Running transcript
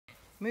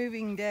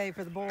Moving day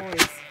for the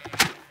boys.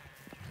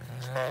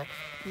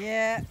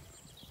 Yeah.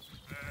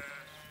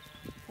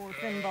 Poor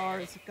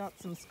Finbar's got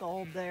some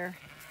scald there.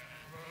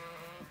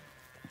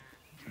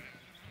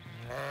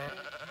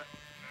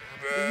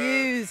 The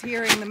ewes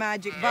hearing the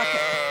magic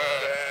bucket,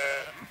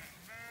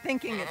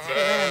 thinking it's for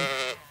them.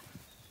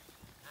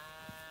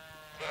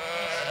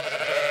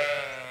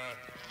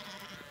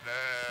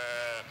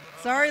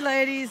 Sorry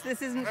ladies,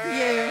 this isn't for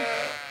you.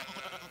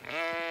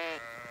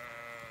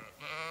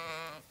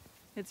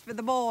 It's for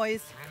the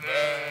boys.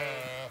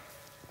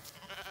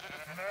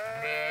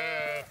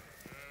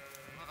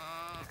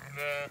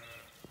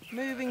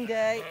 Moving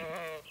day.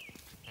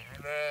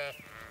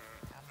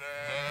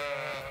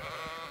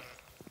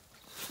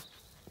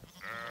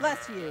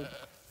 Bless you,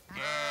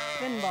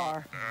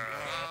 Finbar.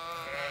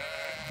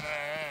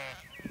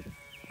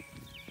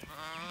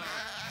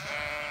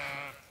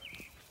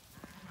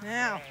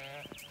 Now,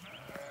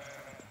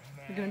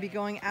 we're going to be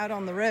going out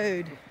on the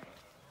road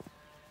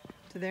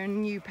to their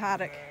new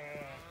paddock.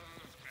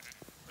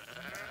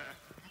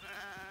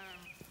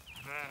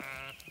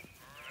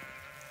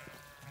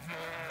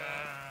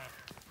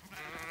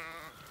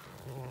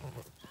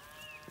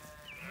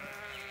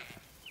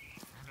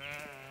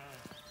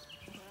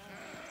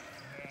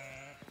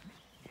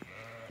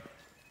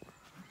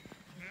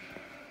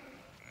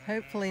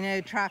 Hopefully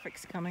no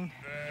traffic's coming.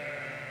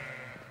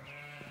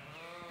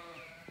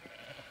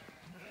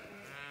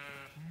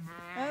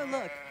 Oh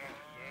look,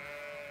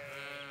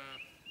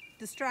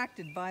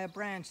 distracted by a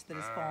branch that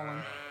has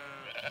fallen.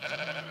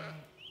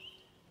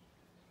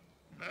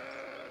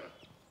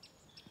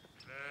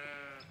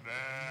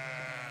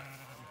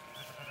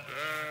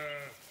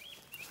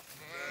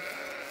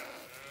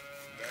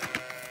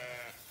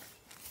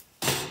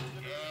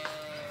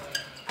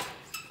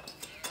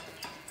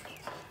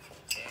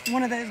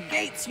 One of those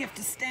gates you have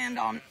to stand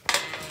on.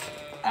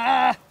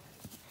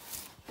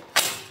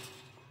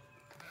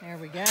 There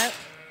we go.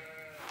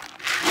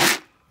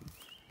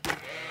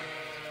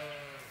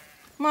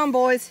 Come on,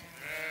 boys.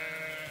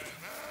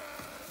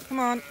 Come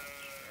on.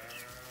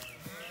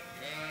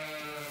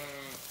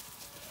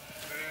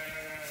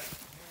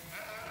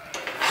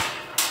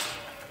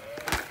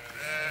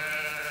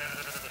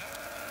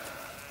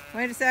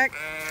 Wait a sec.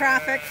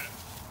 Traffic.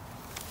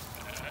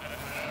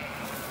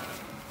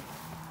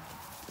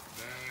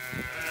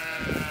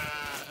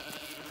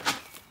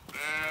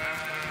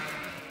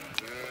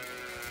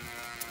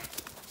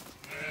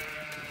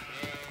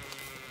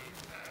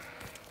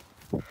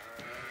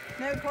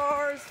 No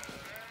cars.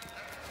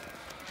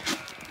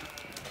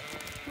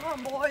 Come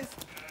on, boys.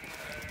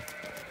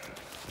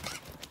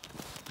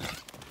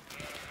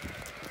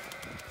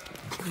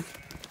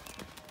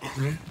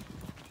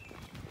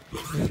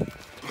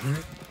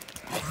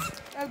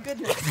 Oh,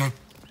 goodness.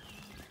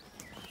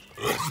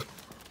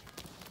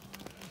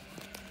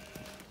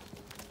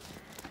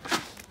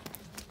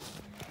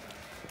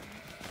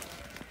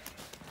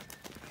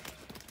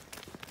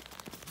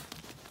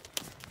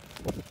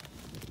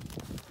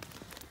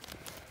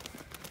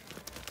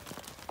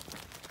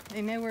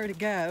 They know where to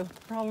go.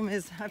 Problem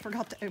is, I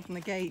forgot to open the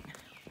gate.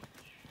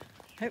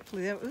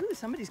 Hopefully, ooh,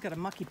 somebody's got a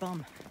mucky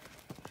bum.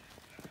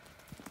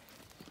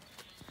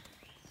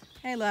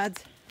 Hey,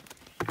 lads.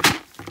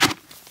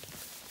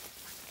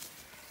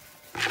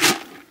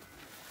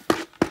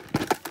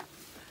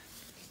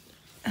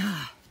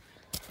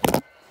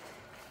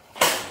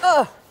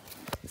 Oh,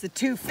 it's a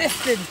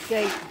two-fisted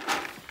gate.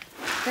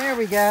 There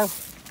we go.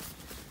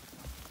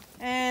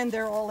 And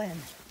they're all in.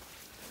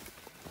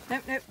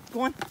 Nope, nope,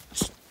 go on.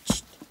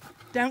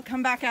 Don't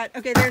come back out.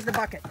 Okay, there's the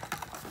bucket.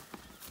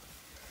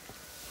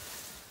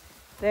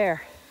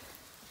 There.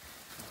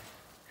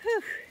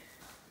 Whew.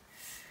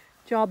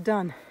 Job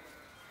done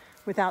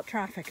without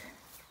traffic.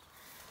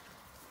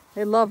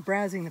 They love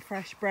browsing the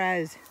fresh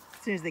browse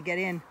as soon as they get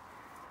in.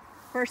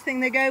 First thing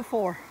they go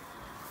for.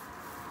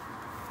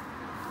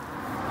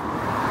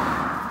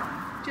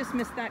 Just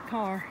missed that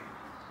car.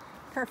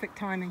 Perfect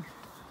timing.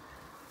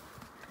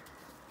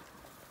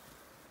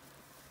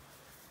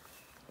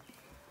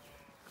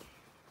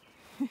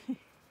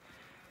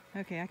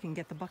 Okay, I can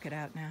get the bucket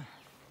out now.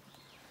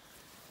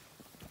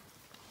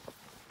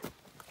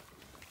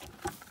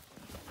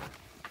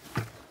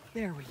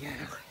 There we go.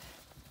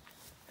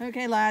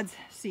 Okay, lads,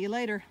 see you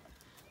later.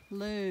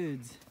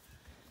 Loads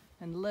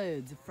and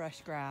loads of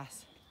fresh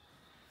grass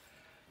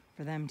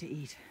for them to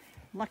eat.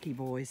 Lucky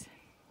boys.